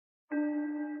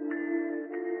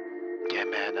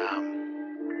man,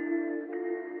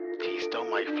 he stole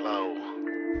my flow.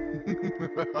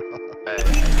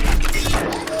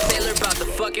 Taylor about the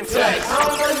fucking flex. I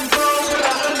don't know you from, but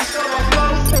I know you stole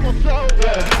my flow.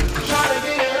 Yeah. Trying to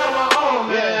get it on my own,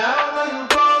 man. I don't know you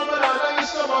from, but I know you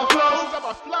stole my flow.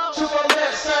 Two on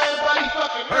that same body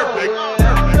fucking perfect. I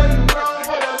don't know you from,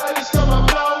 but I know you stole my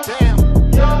flow. Damn.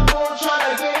 Young boy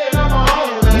trying to get it on my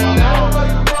own, man. I don't know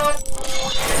you from.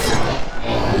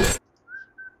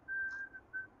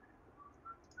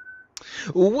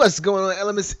 What's going on,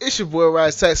 Elements? It's your boy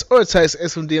Rise Tax or Tax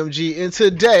S from DMG, and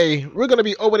today we're gonna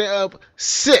be opening up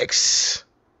 6.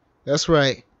 That's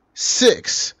right,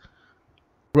 6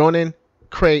 Ronin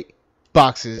Crate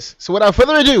boxes. So without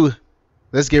further ado,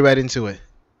 let's get right into it.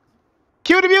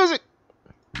 Cue the music.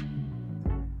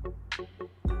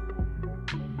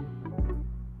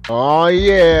 Oh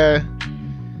yeah,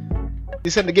 you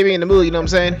said to get me in the mood. You know what I'm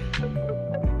saying?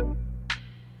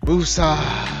 Musa.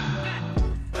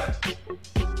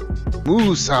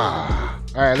 Musa.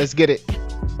 Alright, let's get it. Here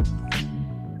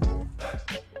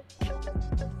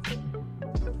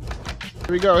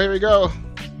we go, here we go.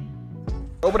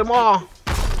 Open them all.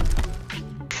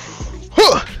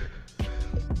 Huh.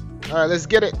 Alright, let's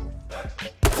get it.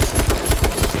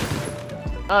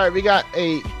 Alright, we got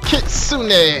a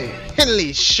Kitsune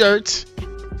Henley shirt.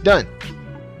 Done.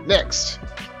 Next.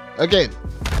 Again.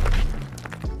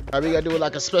 Alright, we gotta do it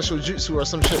like a special jutsu or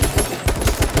some shit.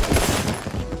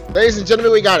 Ladies and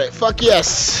gentlemen, we got it. Fuck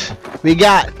yes. We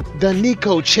got the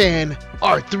Nico-chan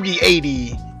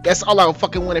R380. That's all I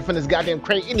fucking wanted from this goddamn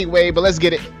crate anyway, but let's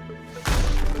get it.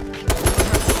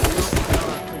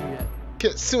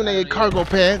 Kitsune cargo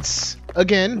pants.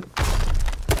 Again.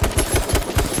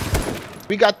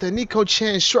 We got the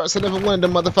Nico-chan shorts. I never wanted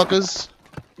them motherfuckers.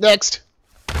 Next.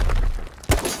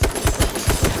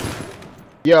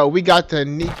 Yo, we got the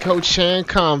Nico-chan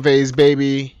Conveys,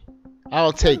 baby.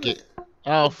 I'll take it.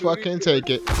 I'll fucking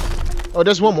take it. Oh,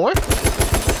 there's one more?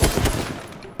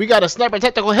 We got a sniper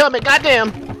tactical helmet,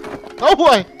 goddamn! Oh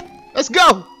boy! Let's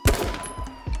go!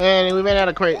 And we made out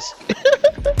of crates.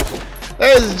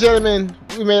 Ladies and gentlemen,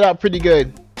 we made out pretty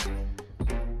good.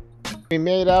 We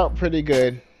made out pretty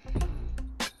good.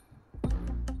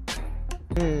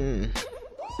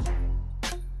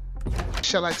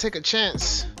 Shall I take a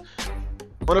chance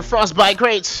on the FrostBite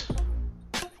crates?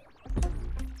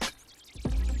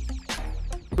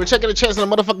 We're taking a chance on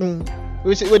the motherfucking.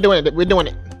 We're doing it. We're doing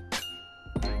it.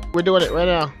 We're doing it right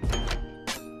now.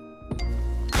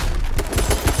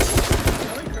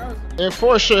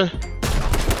 Enforcer.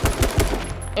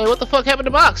 Hey, what the fuck happened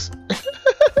to the box?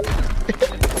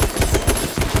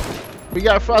 We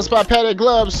got FrostBite padded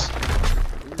gloves.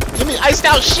 Give me iced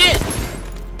out shit.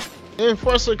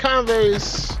 Enforcer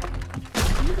Conveys.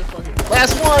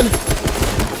 Last one.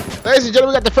 Ladies and gentlemen,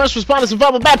 we got the first responder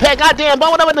survival backpack. Goddamn,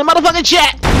 blowing up in the motherfucking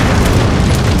chat.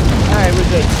 Alright, we're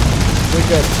good. We're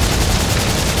good.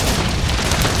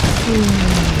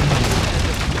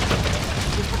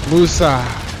 Musa.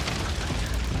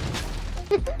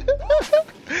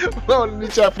 Blowing me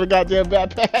chat for the goddamn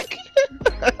backpack.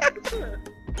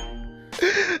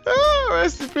 Oh,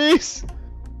 rest in peace.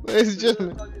 Ladies and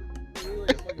gentlemen.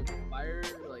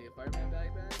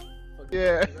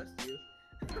 Yeah.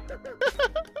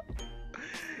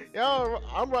 Yo,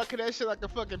 I'm rocking that shit like a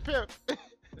fucking pimp.